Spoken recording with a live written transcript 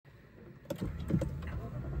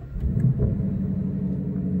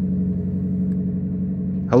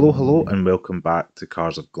Hello and welcome back to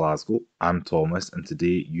Cars of Glasgow. I'm Thomas and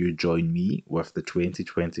today you join me with the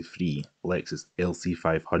 2023 Lexus LC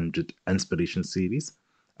 500 Inspiration Series.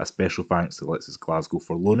 A special thanks to Lexus Glasgow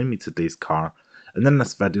for loaning me today's car, and in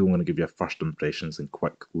this video I'm going to give you a first impressions and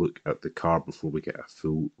quick look at the car before we get a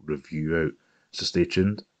full review out. So stay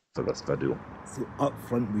tuned for this video. So up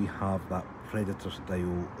front we have that Predator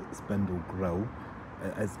style spindle grille.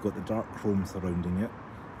 It's got the dark chrome surrounding it.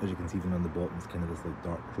 As you can see, even on the bottom it's kind of this like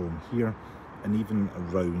dark chrome here, and even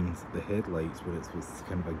around the headlights where it was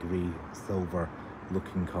kind of a grey silver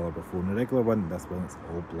looking colour before. In the regular one, this one it's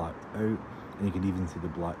all blacked out, and you can even see the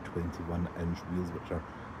black 21-inch wheels, which are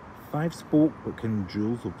 5-spoke but kind of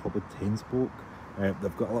dual, so probably 10-spoke.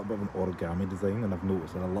 They've got a little bit of an origami design, and I've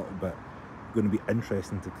noticed they're a little bit going to be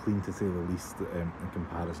interesting to clean, to say the least, in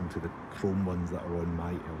comparison to the chrome ones that are on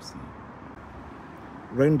my LC.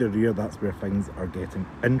 Round the rear, that's where things are getting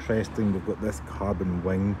interesting. We've got this carbon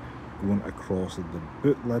wing going across the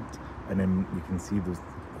boot lid, and then you can see those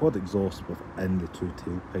quad exhausts within the two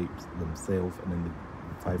tailpipes themselves, and then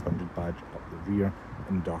the 500 badge up the rear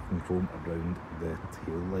in darkened chrome around the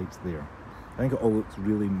tail lights there. I think it all looks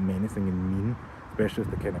really menacing and mean, especially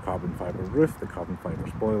with the kind of carbon fibre roof, the carbon fibre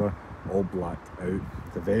spoiler, all blacked out.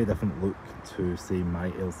 It's a very different look to, say, my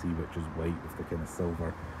LC, which is white with the kind of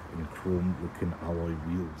silver and chrome looking alloy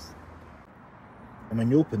wheels. And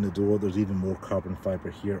when you open the door, there's even more carbon fibre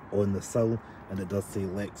here on the sill, and it does say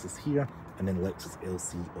Lexus here and then Lexus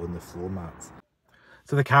LC on the floor mats.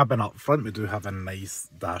 So the cabin up front, we do have a nice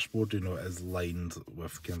dashboard. You know, it is lined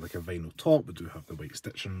with kind of like a vinyl top. We do have the white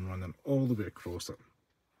stitching running all the way across it,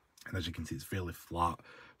 and as you can see it's fairly flat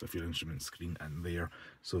with your instrument screen in there,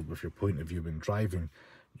 so with your point of view when driving,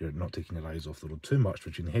 you're not taking your eyes off the road too much.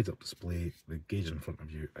 Between the heads-up display, the gauge in front of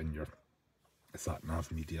you, and your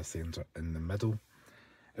sat-nav media centre in the middle.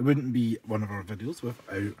 It wouldn't be one of our videos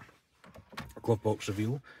without a glove box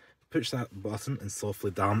reveal. Push that button and softly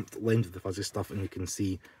damped, lined with the fuzzy stuff, and you can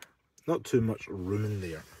see not too much room in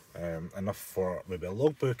there. Enough for maybe a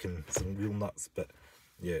logbook and some wheel nuts, but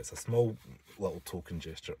yeah, it's a small little token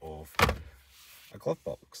gesture of a glove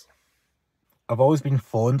box. I've always been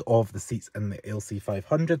fond of the seats in the LC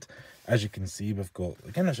 500. As you can see, we've got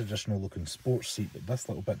again a traditional looking sports seat, but this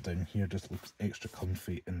little bit down here just looks extra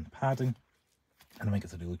comfy in padding, and I think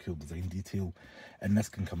it's a really cool design detail. And this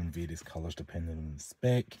can come in various colours depending on the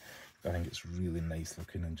spec. I think it's really nice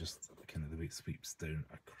looking, and just kind of the way it sweeps down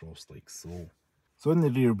across like so. So in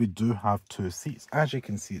the rear we do have two seats. As you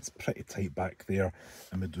can see, it's pretty tight back there,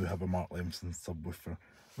 and we do have a Mark Levinson subwoofer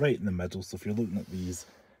right in the middle. So if you're looking at these,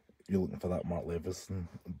 you're looking for that Mark Levinson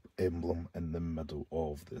emblem in the middle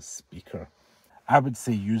of the speaker. I would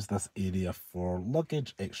say use this area for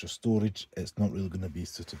luggage, extra storage. It's not really going to be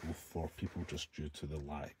suitable for people just due to the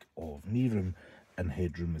lack of knee room, and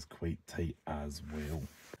headroom is quite tight as well.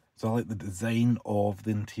 So I like the design of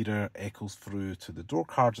the interior, echoes through to the door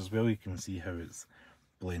cards as well. You can see how it's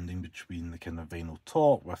blending between the kind of vinyl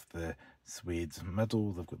top with the suede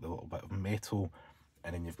middle. They've got the little bit of metal,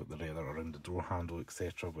 and then you've got the leather around the door handle,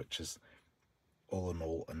 etc., which is all in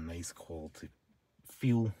all a nice quality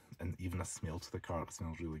feel, and even a smell to the car. It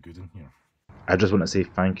smells really good in here. I just want to say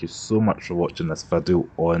thank you so much for watching this video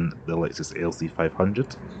on the Lexus LC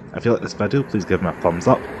 500. If you like this video, please give me a thumbs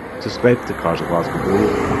up, subscribe to Cars of Glasgow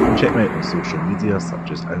below, and check me out on social media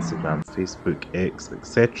such as Instagram, Facebook, X,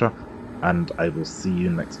 etc. And I will see you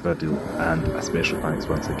next video, and a special thanks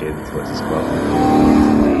once again to Lexus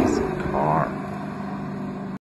Glasgow for today's car.